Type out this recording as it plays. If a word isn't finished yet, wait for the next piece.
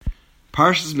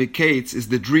Parshas Mekeitz is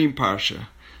the dream parsha.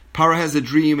 Paraoh has a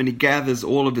dream and he gathers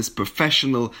all of his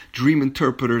professional dream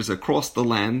interpreters across the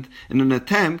land in an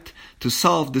attempt to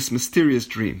solve this mysterious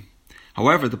dream.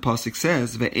 However, the pasuk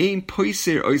says, "Ve'ein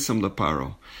poiser oisam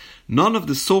leParaoh." None of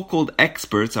the so-called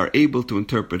experts are able to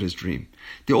interpret his dream.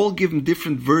 They all give him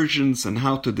different versions on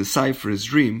how to decipher his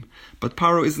dream, but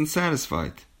Paraoh isn't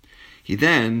satisfied. He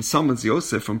then summons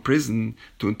Yosef from prison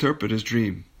to interpret his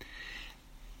dream.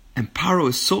 And Paraoh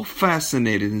is so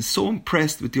fascinated and so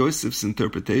impressed with Yosef's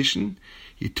interpretation,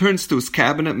 he turns to his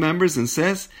cabinet members and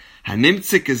says, Have you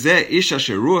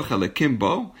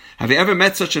ever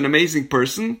met such an amazing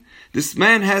person? This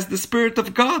man has the Spirit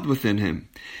of God within him.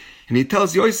 And he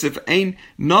tells Yosef, Ein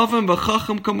novem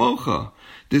v'chacham kamocha.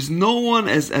 There's no one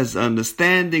as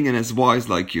understanding and as wise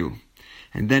like you.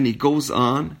 And then he goes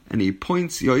on and he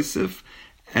appoints Yosef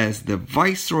as the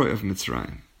viceroy of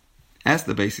Mitzrayim. As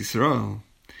the Beis Yisrael.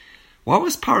 Why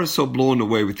was Paraoh so blown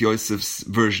away with Yosef's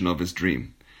version of his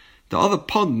dream? The other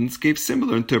pundits gave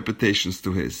similar interpretations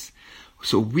to his.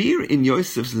 So where in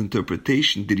Yosef's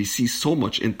interpretation did he see so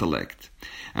much intellect?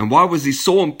 And why was he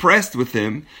so impressed with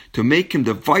him to make him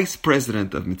the vice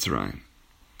president of Mitzrayim?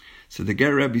 So the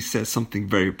Ger Rebbe says something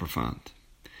very profound.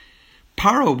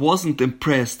 Paraoh wasn't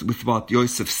impressed with what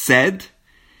Yosef said.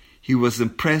 He was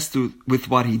impressed with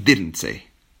what he didn't say.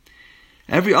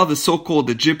 Every other so-called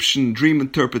Egyptian dream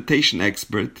interpretation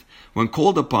expert, when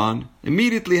called upon,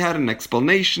 immediately had an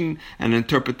explanation and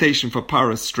interpretation for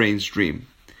Paraoh's strange dream.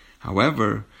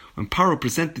 However, when Paraoh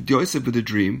presented Yosef with the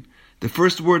dream, the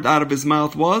first word out of his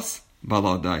mouth was,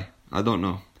 Baladai, I don't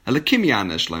know. Elikim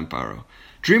yanesh leim Paraoh.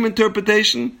 Dream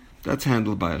interpretation, that's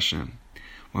handled by Hashem.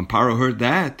 When Paraoh heard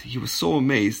that, he was so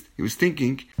amazed, he was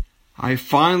thinking, I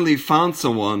finally found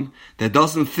someone that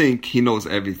doesn't think he knows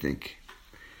everything.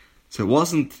 So it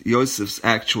wasn't Yosef's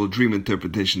actual dream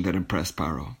interpretation that impressed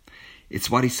Paraoh. It's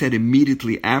what he said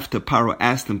immediately after Paraoh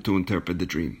asked him to interpret the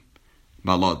dream.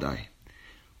 Balodai.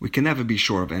 We can never be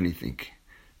sure of anything.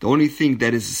 The only thing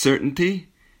that is a certainty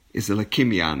is a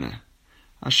lakimiana.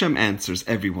 Hashem answers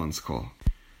everyone's call.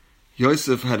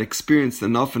 Yosef had experienced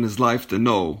enough in his life to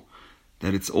know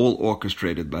that it's all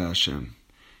orchestrated by Hashem.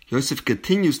 Yosef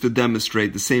continues to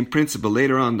demonstrate the same principle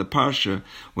later on in the Parsha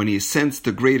when he ascends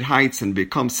to great heights and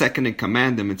becomes second in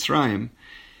command in Mitzrayim.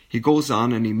 He goes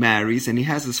on and he marries and he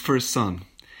has his first son.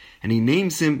 And he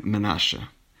names him Menashe.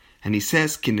 And he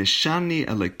says, Kineshani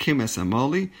Elokim es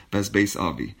amali v'es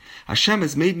avi. Hashem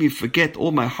has made me forget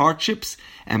all my hardships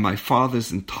and my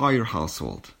father's entire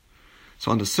household.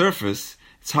 So on the surface,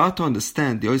 it's hard to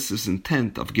understand Yosef's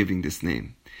intent of giving this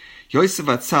name. Yosef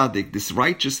HaTzadik, this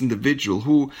righteous individual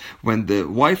who, when the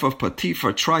wife of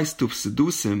Potiphar tries to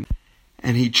seduce him,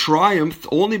 and he triumphed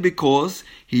only because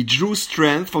he drew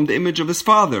strength from the image of his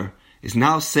father, is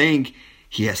now saying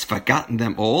he has forgotten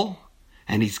them all,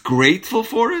 and he's grateful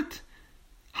for it?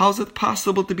 How is it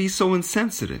possible to be so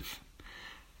insensitive?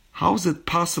 How is it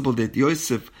possible that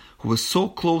Yosef, who was so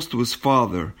close to his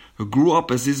father, who grew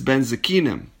up as his Ben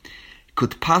Zekinim,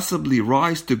 could possibly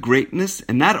rise to greatness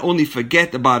and not only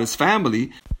forget about his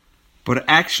family, but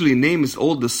actually name his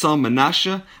oldest son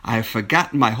Menashe, I have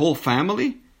forgotten my whole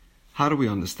family? How do we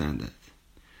understand that?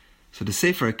 So the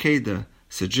Sefer Akedah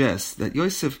suggests that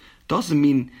Yosef doesn't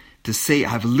mean to say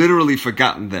I've literally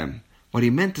forgotten them. What he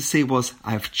meant to say was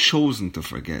I've chosen to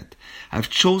forget. I've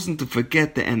chosen to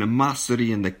forget the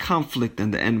animosity and the conflict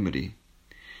and the enmity.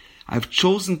 I've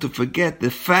chosen to forget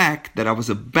the fact that I was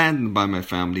abandoned by my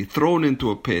family, thrown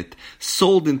into a pit,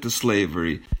 sold into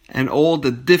slavery, and all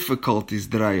the difficulties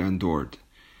that I endured.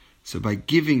 So by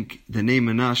giving the name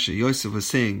Menashe, Yosef was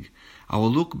saying, I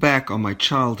will look back on my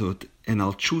childhood and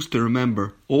I'll choose to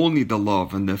remember only the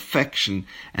love and the affection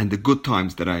and the good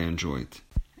times that I enjoyed.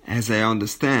 As I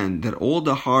understand that all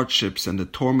the hardships and the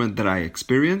torment that I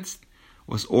experienced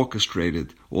was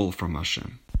orchestrated all from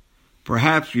Hashem.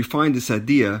 Perhaps we find this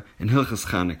idea in Hilchas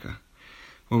Chanukah.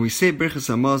 When we say Birchas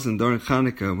Hamazon during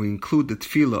Chanukah, we include the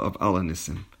tefillah of Ala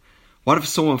Nisim. What if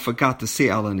someone forgot to say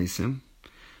Ala Nisim?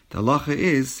 The halacha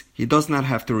is he does not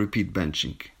have to repeat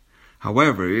benching.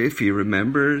 However, if he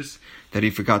remembers that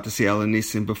he forgot to say Ala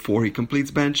Nisim before he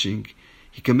completes benching,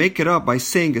 he can make it up by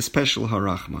saying a special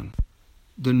Harachman.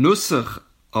 The nusach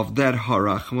of that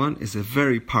Harachman is a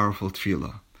very powerful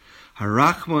tefillah.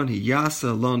 Harachman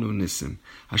hiyasa lanu nisim.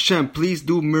 Hashem, please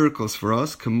do miracles for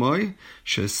us. Kamoi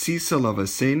she'asisa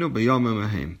lavasenu b'yomim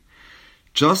ahem.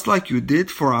 Just like you did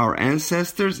for our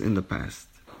ancestors in the past.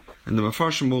 And the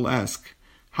Mefarshim will ask,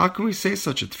 how can we say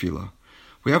such a tefillah?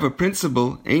 We have a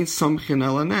principle, ein somchin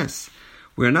el hanes.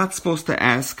 We are not supposed to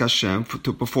ask Hashem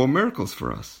to perform miracles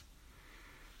for us.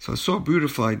 So I saw a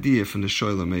beautiful idea from the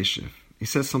Shoel HaMeshiv. he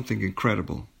says something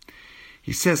incredible.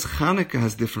 He says Hanukkah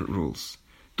has different rules.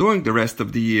 During the rest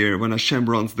of the year, when Hashem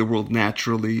runs the world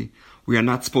naturally, we are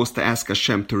not supposed to ask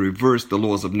Hashem to reverse the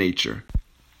laws of nature.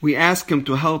 We ask Him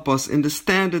to help us in the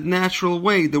standard natural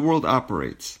way the world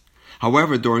operates.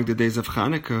 However, during the days of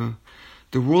Hanukkah,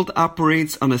 the world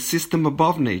operates on a system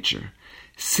above nature.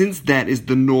 Since that is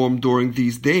the norm during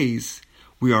these days,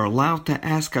 we are allowed to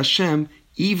ask Hashem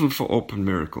even for open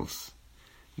miracles.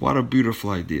 What a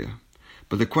beautiful idea.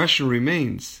 But the question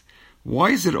remains, why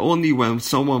is it only when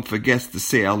someone forgets to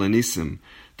say Al Anissim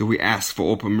that we ask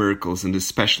for open miracles in this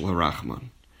special Harachman?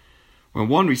 When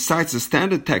one recites the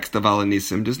standard text of Al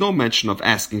Anissim, there's no mention of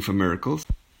asking for miracles.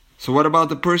 So what about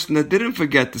the person that didn't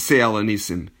forget to say Al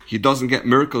Anissim? He doesn't get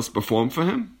miracles performed for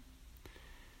him?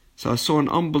 So I saw an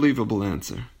unbelievable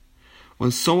answer. When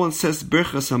someone says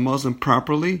Birchas HaMazon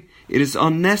properly, it is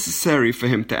unnecessary for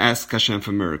him to ask Hashem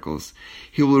for miracles.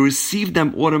 He will receive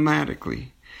them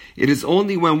automatically. It is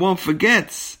only when one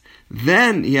forgets,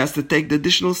 then he has to take the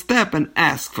additional step and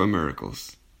ask for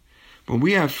miracles. When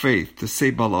we have faith to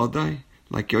say Baladai,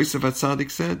 like Yosef HaTzadik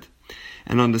said,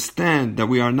 and understand that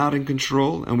we are not in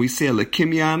control, and we say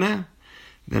Elekim Yaneh,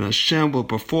 then Hashem will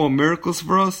perform miracles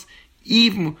for us,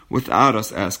 even without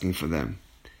us asking for them.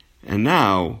 And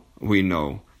now we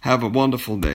know. Have a wonderful day.